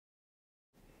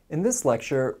In this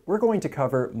lecture, we're going to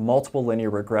cover multiple linear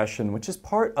regression, which is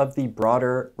part of the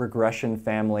broader regression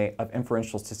family of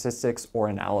inferential statistics or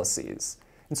analyses.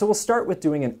 And so we'll start with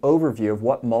doing an overview of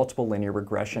what multiple linear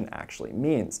regression actually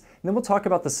means. And then we'll talk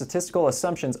about the statistical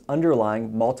assumptions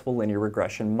underlying multiple linear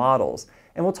regression models.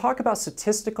 And we'll talk about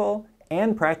statistical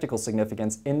and practical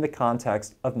significance in the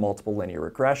context of multiple linear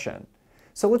regression.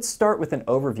 So let's start with an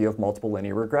overview of multiple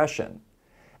linear regression.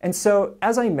 And so,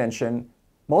 as I mentioned,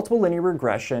 multiple linear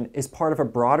regression is part of a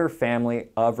broader family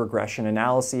of regression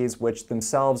analyses which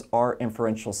themselves are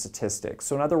inferential statistics.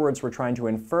 So in other words, we're trying to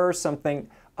infer something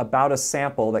about a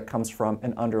sample that comes from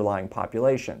an underlying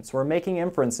population. So we're making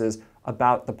inferences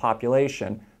about the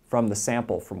population from the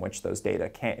sample from which those data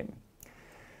came.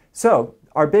 So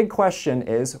our big question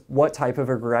is, what type of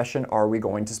regression are we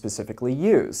going to specifically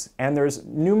use? And there's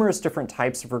numerous different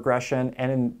types of regression,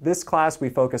 and in this class we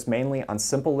focus mainly on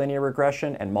simple linear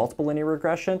regression and multiple linear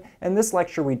regression. In this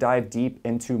lecture we dive deep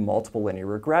into multiple linear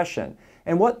regression.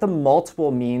 And what the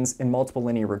multiple means in multiple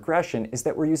linear regression is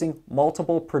that we're using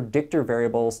multiple predictor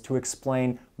variables to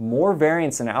explain more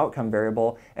variance in an outcome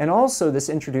variable, and also this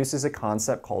introduces a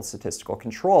concept called statistical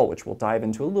control, which we'll dive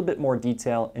into a little bit more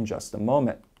detail in just a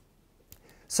moment.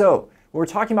 So, when we're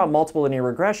talking about multiple linear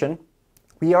regression,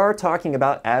 we are talking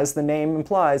about, as the name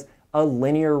implies, a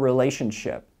linear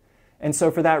relationship. And so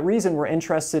for that reason, we're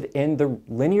interested in the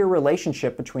linear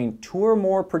relationship between two or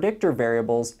more predictor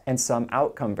variables and some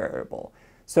outcome variable.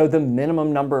 So the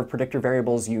minimum number of predictor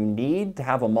variables you need to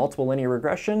have a multiple linear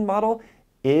regression model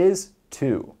is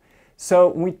 2. So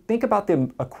when we think about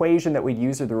the equation that we'd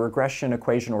use, or the regression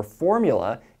equation or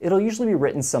formula, it'll usually be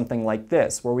written something like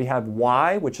this, where we have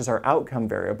y, which is our outcome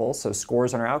variable, so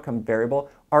scores on our outcome variable,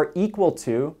 are equal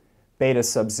to beta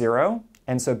sub 0.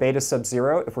 And so beta sub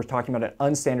 0, if we're talking about an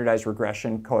unstandardized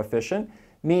regression coefficient,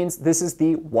 means this is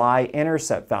the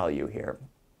y-intercept value here.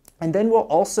 And then we'll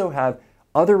also have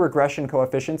other regression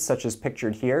coefficients, such as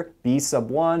pictured here, b sub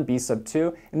 1, b sub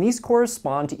 2, and these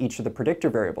correspond to each of the predictor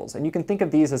variables. And you can think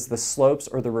of these as the slopes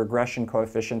or the regression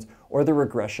coefficients or the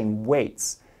regression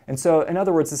weights. And so, in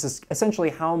other words, this is essentially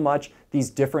how much these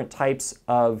different types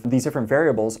of these different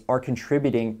variables are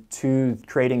contributing to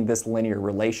creating this linear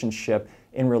relationship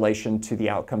in relation to the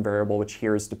outcome variable, which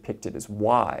here is depicted as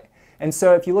y. And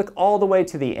so if you look all the way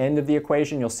to the end of the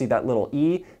equation, you'll see that little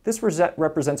e. This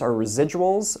represents our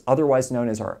residuals, otherwise known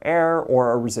as our error, or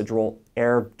our residual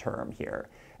error term here.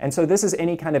 And so this is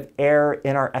any kind of error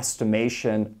in our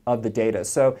estimation of the data.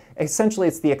 So essentially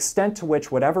it's the extent to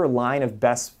which whatever line of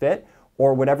best fit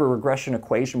or whatever regression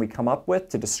equation we come up with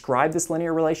to describe this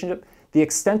linear relationship, the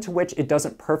extent to which it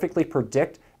doesn't perfectly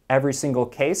predict every single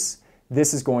case,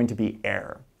 this is going to be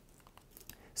error.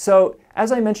 So,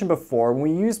 as I mentioned before, when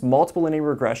we use multiple linear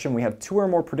regression, we have two or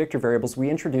more predictor variables, we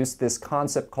introduce this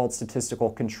concept called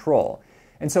statistical control.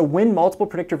 And so when multiple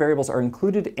predictor variables are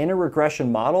included in a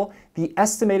regression model, the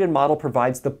estimated model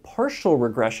provides the partial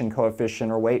regression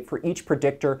coefficient or weight for each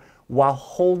predictor while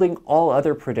holding all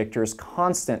other predictors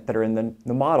constant that are in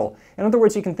the model. In other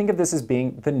words, you can think of this as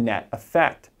being the net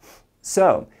effect.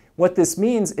 So, what this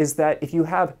means is that if you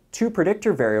have two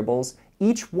predictor variables,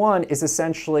 each one is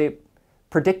essentially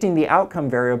predicting the outcome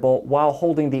variable while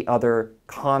holding the other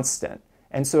constant.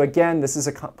 And so again, this is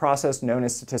a process known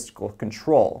as statistical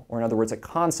control, or in other words, a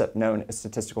concept known as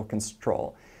statistical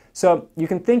control. So you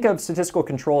can think of statistical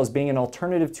control as being an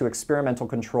alternative to experimental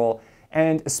control,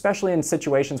 and especially in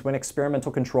situations when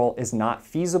experimental control is not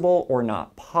feasible or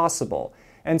not possible.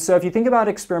 And so if you think about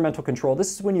experimental control,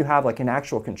 this is when you have like an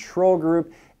actual control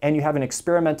group and you have an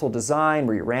experimental design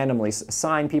where you randomly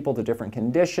assign people to different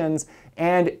conditions,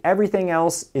 and everything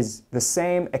else is the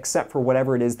same except for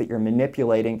whatever it is that you're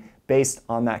manipulating based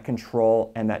on that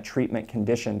control and that treatment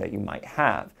condition that you might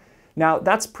have. Now,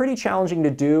 that's pretty challenging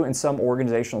to do in some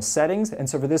organizational settings, and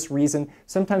so for this reason,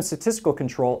 sometimes statistical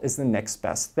control is the next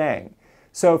best thing.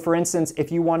 So for instance,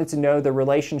 if you wanted to know the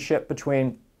relationship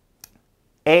between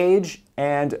age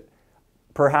and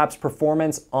perhaps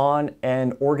performance on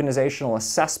an organizational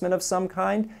assessment of some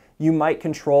kind, you might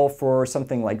control for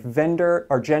something like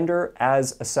gender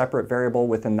as a separate variable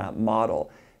within that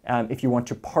model, if you want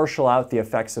to partial out the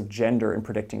effects of gender in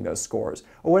predicting those scores,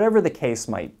 or whatever the case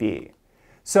might be.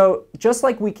 So just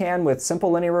like we can with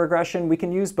simple linear regression, we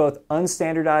can use both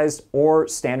unstandardized or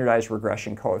standardized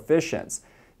regression coefficients.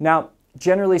 Now,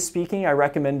 generally speaking, I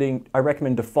recommend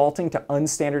defaulting to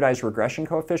unstandardized regression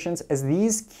coefficients, as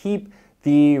these keep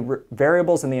the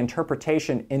variables and the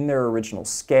interpretation in their original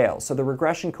scale. So the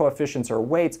regression coefficients or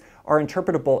weights are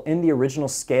interpretable in the original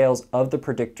scales of the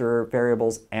predictor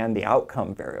variables and the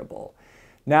outcome variable.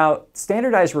 Now,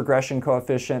 standardized regression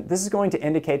coefficient, this is going to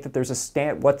indicate that there's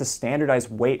what the standardized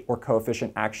weight or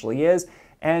coefficient actually is.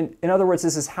 And in other words,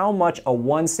 this is how much a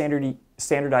one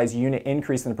standardized unit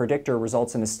increase in the predictor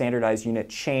results in a standardized unit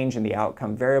change in the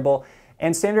outcome variable.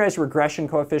 And standardized regression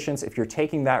coefficients, if you're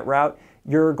taking that route,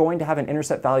 you're going to have an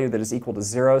intercept value that is equal to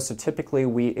 0. So typically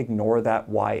we ignore that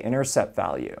y-intercept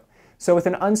value. So with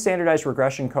an unstandardized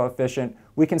regression coefficient,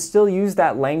 we can still use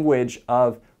that language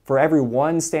of for every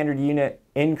one standard unit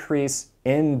increase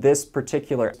in this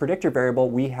particular predictor variable,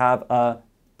 we have a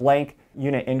blank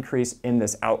unit increase in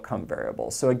this outcome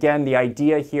variable. So again, the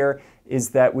idea here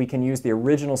is that we can use the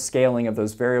original scaling of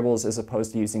those variables as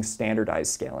opposed to using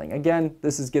standardized scaling. Again,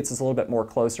 this gets us a little bit more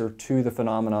closer to the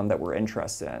phenomenon that we're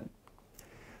interested in.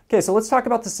 Okay, so let's talk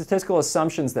about the statistical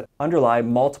assumptions that underlie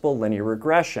multiple linear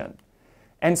regression.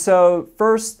 And so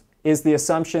first is the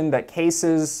assumption that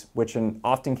cases, which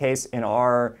often case in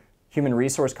our human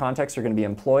resource context are going to be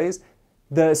employees,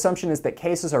 the assumption is that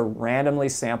cases are randomly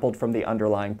sampled from the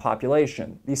underlying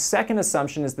population. The second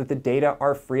assumption is that the data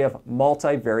are free of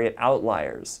multivariate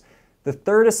outliers. The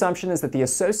third assumption is that the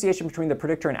association between the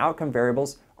predictor and outcome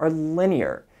variables are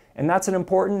linear. And that's an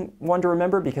important one to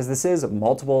remember because this is a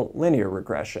multiple linear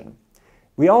regression.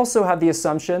 We also have the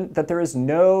assumption that there is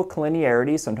no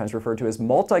collinearity, sometimes referred to as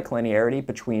multicolinearity,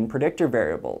 between predictor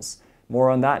variables. More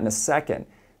on that in a second.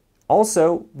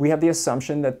 Also, we have the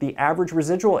assumption that the average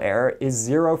residual error is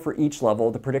 0 for each level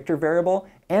of the predictor variable,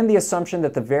 and the assumption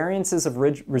that the variances of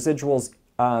residuals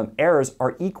errors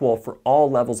are equal for all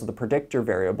levels of the predictor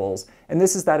variables, and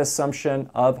this is that assumption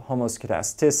of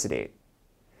homoscedasticity.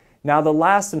 Now, the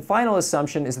last and final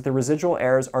assumption is that the residual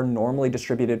errors are normally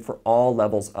distributed for all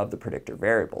levels of the predictor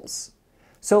variables.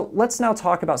 So let's now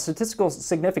talk about statistical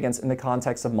significance in the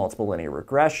context of multiple linear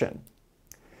regression.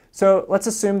 So let's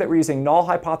assume that we're using null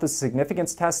hypothesis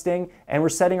significance testing and we're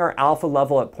setting our alpha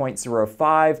level at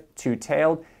 0.05,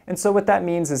 two-tailed. And so what that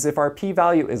means is if our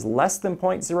p-value is less than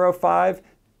 0.05,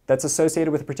 that's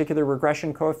associated with a particular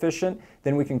regression coefficient,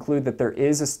 then we conclude that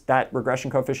that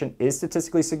regression coefficient is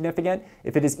statistically significant.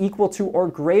 If it is equal to or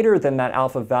greater than that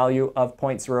alpha value of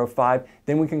 0.05,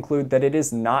 then we conclude that it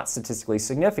is not statistically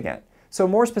significant. So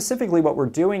more specifically, what we're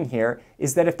doing here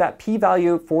is that if that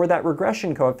p-value for that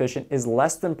regression coefficient is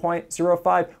less than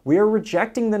 0.05, we are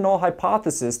rejecting the null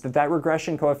hypothesis that that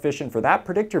regression coefficient for that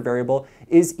predictor variable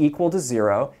is equal to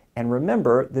 0. And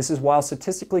remember, this is while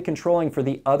statistically controlling for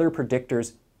the other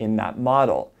predictors in that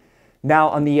model. Now,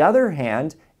 on the other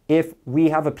hand, if we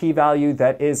have a p-value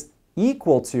that is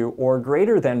equal to or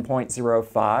greater than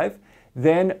 0.05,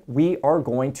 then we are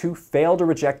going to fail to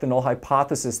reject the null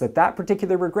hypothesis that that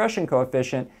particular regression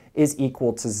coefficient is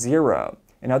equal to 0.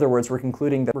 In other words, we're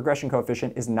concluding that regression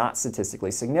coefficient is not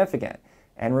statistically significant.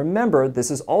 And remember, this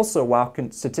is also while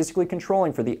statistically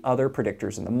controlling for the other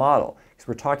predictors in the model, because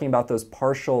we're talking about those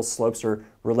partial slopes or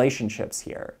relationships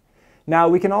here. Now,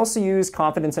 we can also use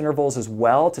confidence intervals as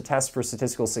well to test for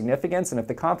statistical significance, and if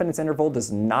the confidence interval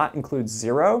does not include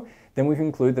 0, then we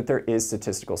conclude that there is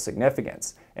statistical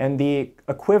significance. And the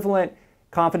equivalent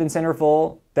confidence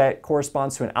interval that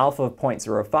corresponds to an alpha of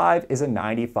 0.05 is a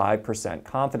 95%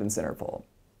 confidence interval.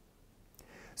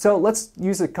 So let's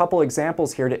use a couple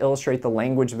examples here to illustrate the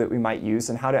language that we might use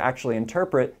and how to actually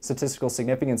interpret statistical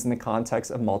significance in the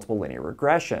context of multiple linear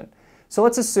regression. So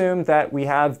let's assume that we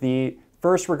have the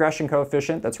first regression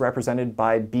coefficient that's represented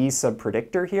by B sub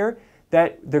predictor here,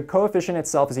 that the coefficient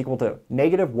itself is equal to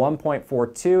negative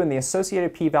 1.42 and the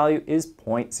associated p-value is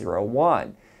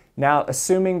 0.01. Now,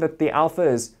 assuming that the alpha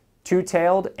is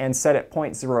two-tailed and set at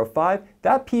 0.05,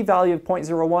 that p-value of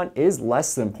 0.01 is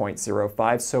less than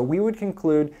 0.05, so we would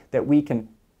conclude that we can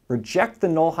reject the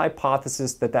null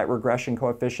hypothesis that that regression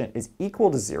coefficient is equal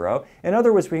to 0. In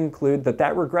other words, we conclude that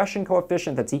that regression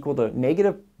coefficient that's equal to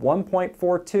negative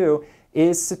 1.42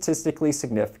 is statistically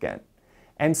significant.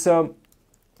 And so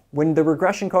when the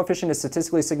regression coefficient is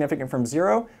statistically significant from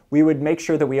 0, we would make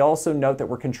sure that we also note that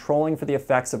we're controlling for the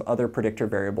effects of other predictor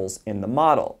variables in the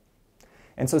model.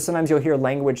 And so sometimes you'll hear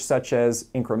language such as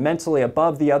incrementally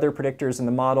above the other predictors in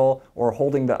the model, or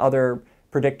holding the other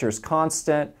predictors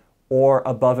constant, or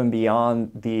above and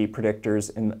beyond the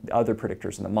predictors in the other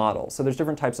predictors in the model. So there's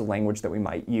different types of language that we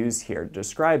might use here to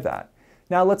describe that.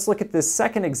 Now let's look at this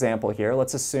second example here.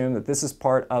 Let's assume that this is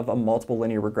part of a multiple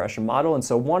linear regression model. And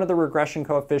so one of the regression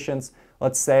coefficients,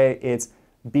 let's say it's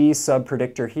B sub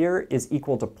predictor here, is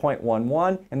equal to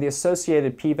 0.11, and the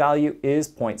associated p-value is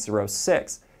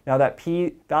 0.06. Now that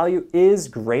p-value is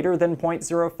greater than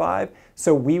 0.05,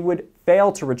 so we would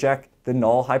fail to reject the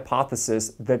null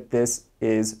hypothesis that this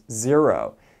is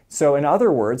 0. So in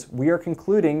other words, we are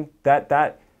concluding that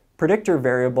that predictor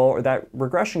variable or that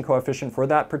regression coefficient for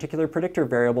that particular predictor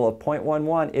variable of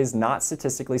 0.11 is not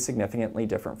statistically significantly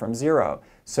different from 0.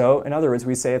 So in other words,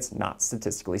 we say it's not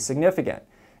statistically significant.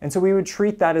 And so we would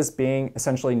treat that as being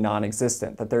essentially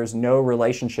non-existent, that there's no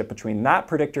relationship between that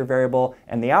predictor variable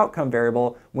and the outcome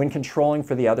variable when controlling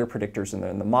for the other predictors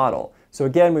in the model. So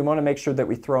again, we want to make sure that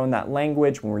we throw in that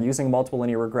language when we're using multiple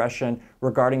linear regression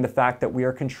regarding the fact that we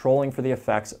are controlling for the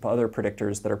effects of other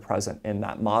predictors that are present in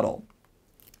that model.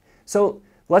 So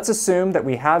let's assume that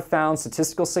we have found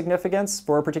statistical significance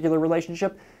for a particular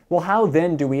relationship. Well, how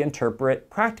then do we interpret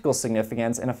practical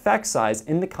significance and effect size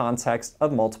in the context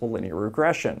of multiple linear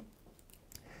regression?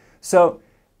 So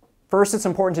first, it's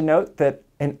important to note that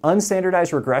an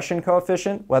unstandardized regression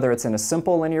coefficient, whether it's in a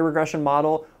simple linear regression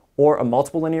model or a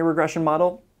multiple linear regression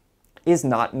model, is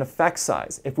not an effect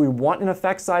size. If we want an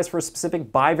effect size for a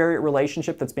specific bivariate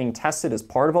relationship that's being tested as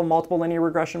part of a multiple linear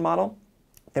regression model,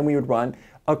 then we would run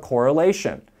a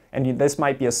correlation. And this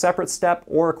might be a separate step,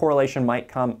 or a correlation might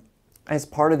come as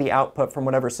part of the output from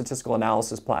whatever statistical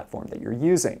analysis platform that you're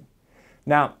using.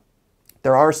 Now,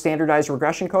 there are standardized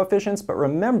regression coefficients, but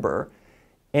remember,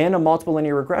 in a multiple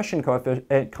linear regression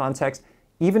context,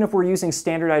 even if we're using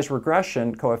standardized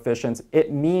regression coefficients,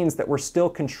 it means that we're still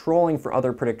controlling for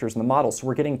other predictors in the model. So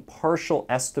we're getting partial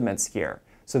estimates here.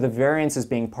 So the variance is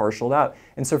being partialed out.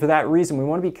 And so for that reason, we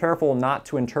want to be careful not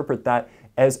to interpret that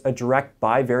as a direct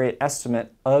bivariate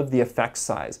estimate of the effect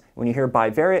size. When you hear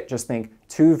bivariate, just think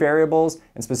two variables,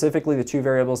 and specifically the two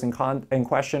variables in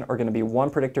question are going to be one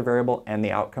predictor variable and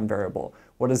the outcome variable.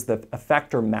 What is the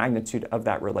effect or magnitude of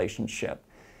that relationship?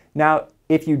 Now,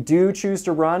 if you do choose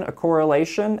to run a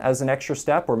correlation as an extra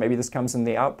step, or maybe this comes in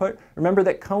the output, remember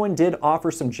that Cohen did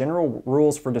offer some general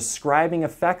rules for describing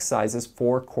effect sizes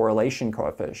for correlation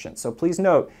coefficients. So please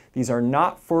note, these are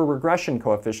not for regression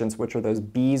coefficients, which are those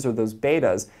B's or those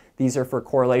betas. These are for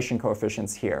correlation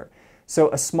coefficients here.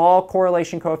 So a small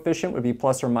correlation coefficient would be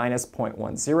plus or minus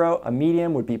 0.10, a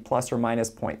medium would be plus or minus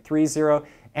 0.30,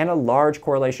 and a large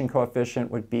correlation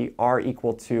coefficient would be R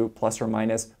equal to plus or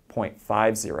minus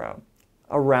 0.50.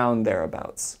 Around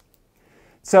thereabouts.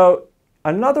 So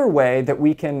another way that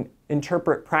we can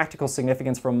interpret practical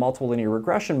significance for a multiple linear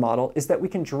regression model is that we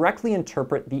can directly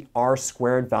interpret the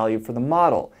R-squared value for the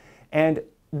model. And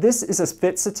this is a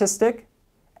fit statistic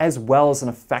as well as an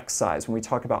effect size when we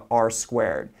talk about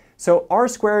R-squared. So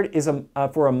R-squared is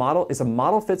for a model is a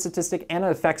model fit statistic and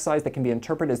an effect size that can be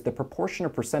interpreted as the proportion or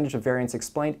percentage of variance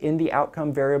explained in the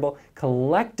outcome variable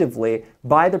collectively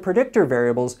by the predictor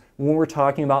variables when we're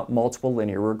talking about multiple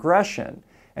linear regression.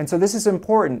 And so this is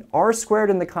important.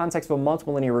 R-squared in the context of a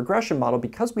multiple linear regression model,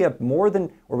 because we have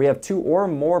we have two or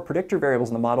more predictor variables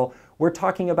in the model, we're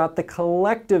talking about the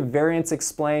collective variance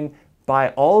explained by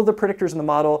all of the predictors in the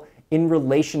model in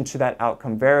relation to that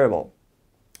outcome variable.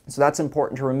 So that's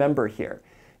important to remember here.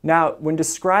 Now, when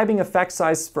describing effect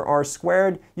size for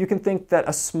R-squared, you can think that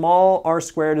a small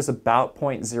R-squared is about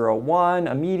 0.01,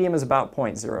 a medium is about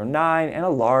 0.09, and a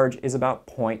large is about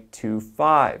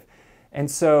 0.25. And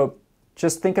so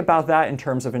just think about that in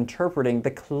terms of interpreting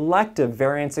the collective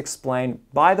variance explained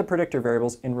by the predictor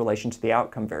variables in relation to the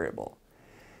outcome variable.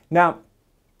 Now,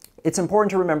 it's important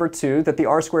to remember, too, that the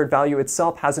R-squared value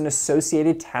itself has an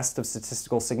associated test of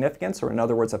statistical significance, or in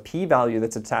other words, a p-value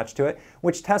that's attached to it,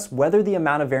 which tests whether the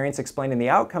amount of variance explained in the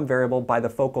outcome variable by the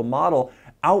focal model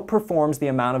outperforms the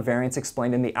amount of variance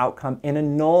explained in the outcome in a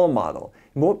null model.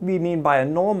 And what we mean by a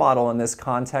null model in this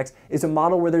context is a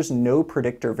model where there's no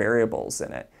predictor variables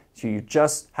in it. So you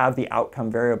just have the outcome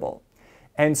variable.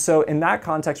 And so in that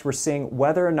context, we're seeing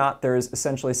whether or not there is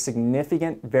essentially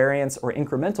significant variance or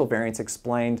incremental variance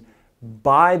explained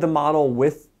by the model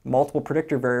with multiple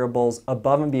predictor variables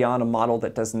above and beyond a model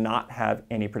that does not have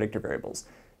any predictor variables.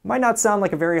 It might not sound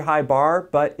like a very high bar,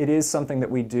 but it is something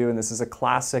that we do, and this is a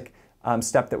classic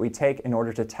step that we take in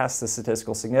order to test the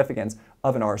statistical significance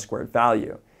of an R-squared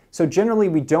value. So generally,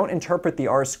 we don't interpret the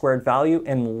R-squared value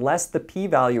unless the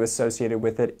p-value associated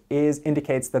with it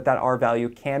indicates that that R value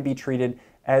can be treated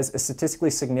as a statistically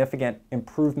significant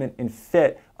improvement in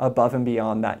fit above and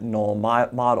beyond that null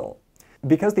model.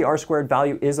 Because the R-squared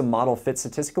value is a model fit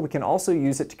statistic, we can also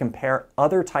use it to compare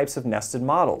other types of nested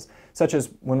models, such as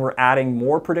when we're adding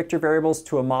more predictor variables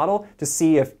to a model to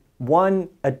see if one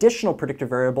additional predictor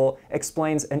variable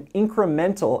explains an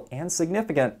incremental and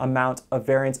significant amount of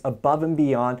variance above and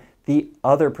beyond the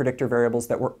other predictor variables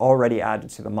that were already added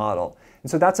to the model. And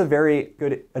so that's a very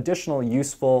good additional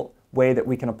useful way that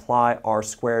we can apply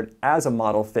R-squared as a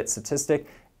model fit statistic.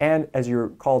 And as you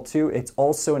recall too, it's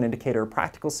also an indicator of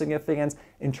practical significance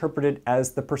interpreted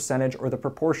as the percentage or the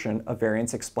proportion of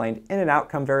variance explained in an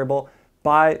outcome variable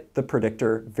by the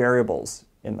predictor variables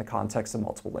in the context of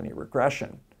multiple linear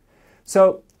regression.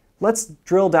 So let's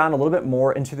drill down a little bit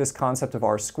more into this concept of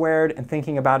R squared and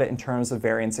thinking about it in terms of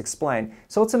variance explained.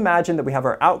 So let's imagine that we have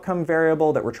our outcome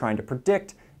variable that we're trying to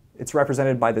predict. It's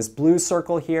represented by this blue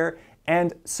circle here.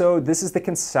 And so this is the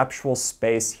conceptual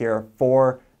space here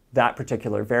for that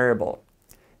particular variable.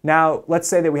 Now, let's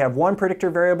say that we have one predictor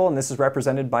variable, and this is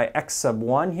represented by x sub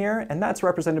 1 here, and that's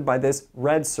represented by this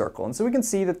red circle. And so we can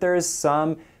see that there is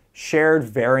some shared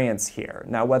variance here.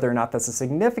 Now, whether or not that's a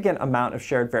significant amount of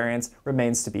shared variance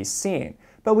remains to be seen.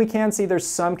 But we can see there's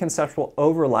some conceptual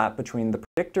overlap between the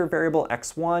predictor variable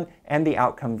x1 and the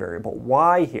outcome variable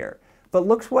y here. But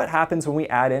look what happens when we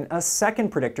add in a second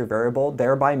predictor variable,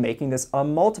 thereby making this a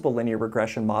multiple linear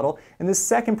regression model. And this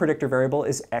second predictor variable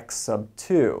is x sub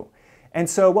 2. And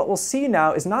so what we'll see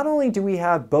now is not only do we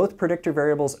have both predictor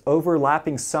variables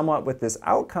overlapping somewhat with this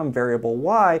outcome variable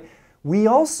y, we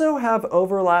also have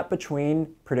overlap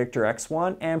between predictor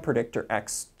x1 and predictor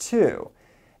x2.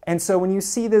 And so when you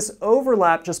see this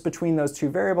overlap just between those two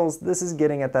variables, this is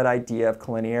getting at that idea of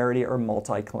collinearity or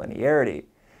multicollinearity.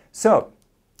 So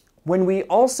when we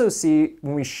also see,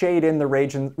 when we shade in the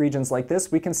regions like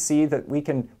this, we can see that we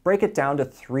can break it down to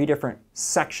 3 different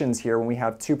sections here when we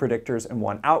have 2 predictors and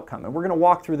 1 outcome. And we're going to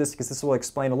walk through this because this will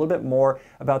explain a little bit more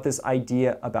about this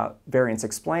idea about variance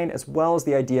explained, as well as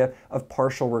the idea of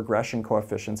partial regression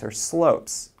coefficients or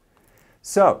slopes.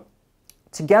 So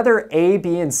together, A,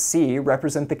 B, and C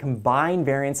represent the combined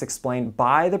variance explained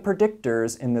by the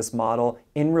predictors in this model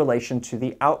in relation to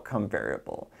the outcome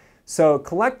variable. So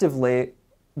collectively,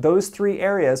 those 3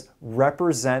 areas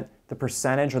represent the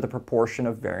percentage or the proportion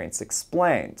of variance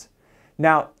explained.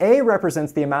 Now, A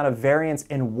represents the amount of variance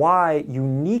in Y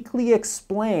uniquely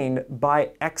explained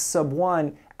by x sub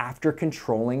 1 after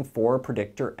controlling for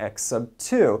predictor x sub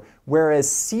 2, whereas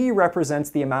C represents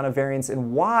the amount of variance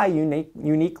in Y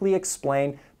uniquely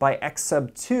explained by x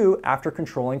sub 2 after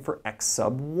controlling for x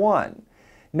sub 1.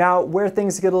 Now, where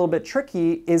things get a little bit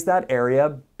tricky is that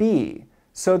area B.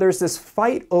 So there's this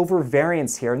fight over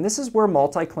variance here, and this is where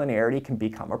multicollinearity can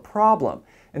become a problem.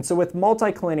 And so with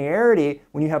multicollinearity,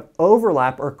 when you have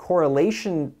overlap or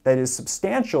correlation that is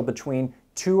substantial between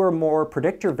 2 or more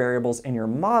predictor variables in your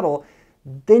model,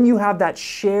 then you have that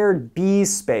shared B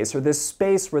space, or this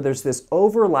space where there's this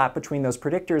overlap between those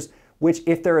predictors, which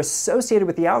if they're associated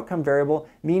with the outcome variable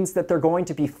means that they're going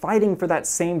to be fighting for that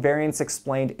same variance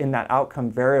explained in that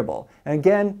outcome variable. And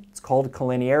again, it's called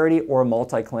collinearity or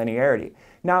multicollinearity.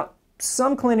 Now,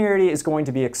 some collinearity is going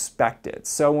to be expected.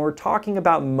 So when we're talking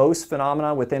about most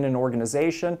phenomena within an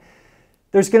organization,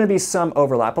 there's going to be some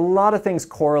overlap. A lot of things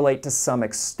correlate to some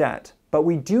extent, but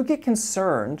we do get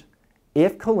concerned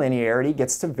if collinearity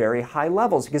gets to very high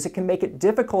levels, because it can make it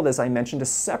difficult, as I mentioned, to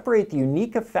separate the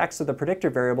unique effects of the predictor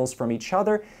variables from each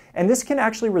other, and this can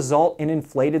actually result in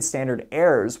inflated standard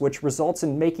errors, which results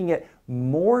in making it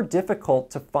more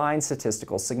difficult to find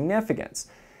statistical significance.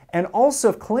 And also,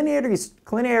 if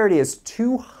collinearity is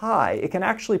too high, it can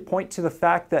actually point to the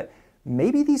fact that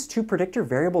maybe these 2 predictor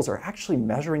variables are actually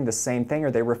measuring the same thing,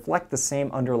 or they reflect the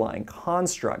same underlying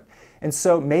construct. And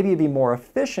so maybe it'd be more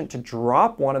efficient to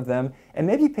drop one of them and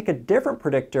maybe pick a different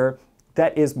predictor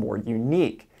that is more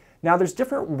unique. Now, there's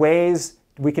different ways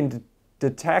we can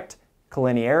detect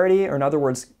collinearity, or in other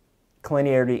words,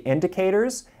 collinearity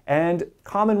indicators, and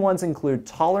common ones include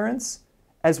tolerance,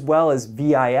 as well as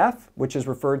VIF, which is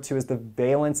referred to as the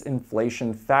valence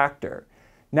inflation factor.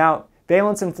 Now,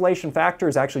 valence inflation factor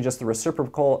is actually just the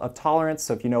reciprocal of tolerance,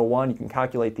 so if you know one, you can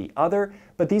calculate the other,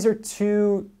 but these are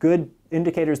 2 good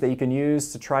indicators that you can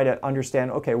use to try to understand,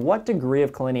 okay, what degree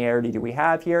of collinearity do we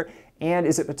have here, and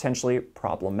is it potentially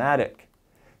problematic?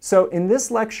 So in this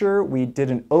lecture, we did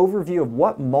an overview of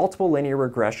what multiple linear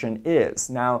regression is.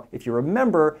 Now, if you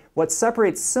remember, what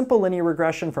separates simple linear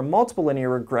regression from multiple linear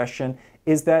regression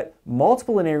is that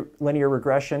multiple linear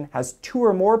regression has 2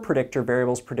 or more predictor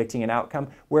variables predicting an outcome,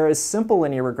 whereas simple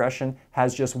linear regression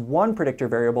has just 1 predictor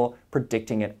variable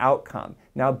predicting an outcome.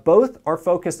 Now, both are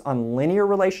focused on linear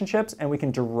relationships, and we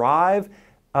can derive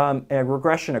a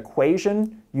regression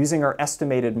equation using our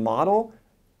estimated model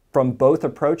from both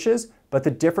approaches, but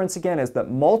the difference again is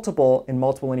that multiple in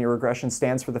multiple linear regression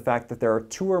stands for the fact that there are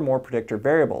 2 or more predictor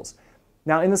variables.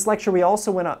 Now, in this lecture, we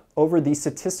also went over the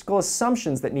statistical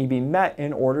assumptions that need to be met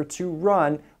in order to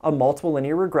run a multiple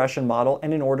linear regression model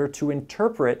and in order to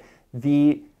interpret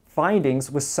the findings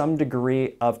with some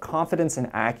degree of confidence and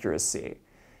accuracy.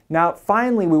 Now,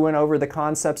 finally, we went over the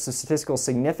concepts of statistical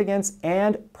significance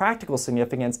and practical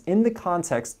significance in the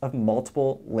context of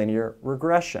multiple linear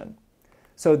regression.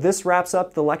 So this wraps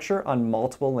up the lecture on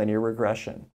multiple linear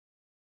regression.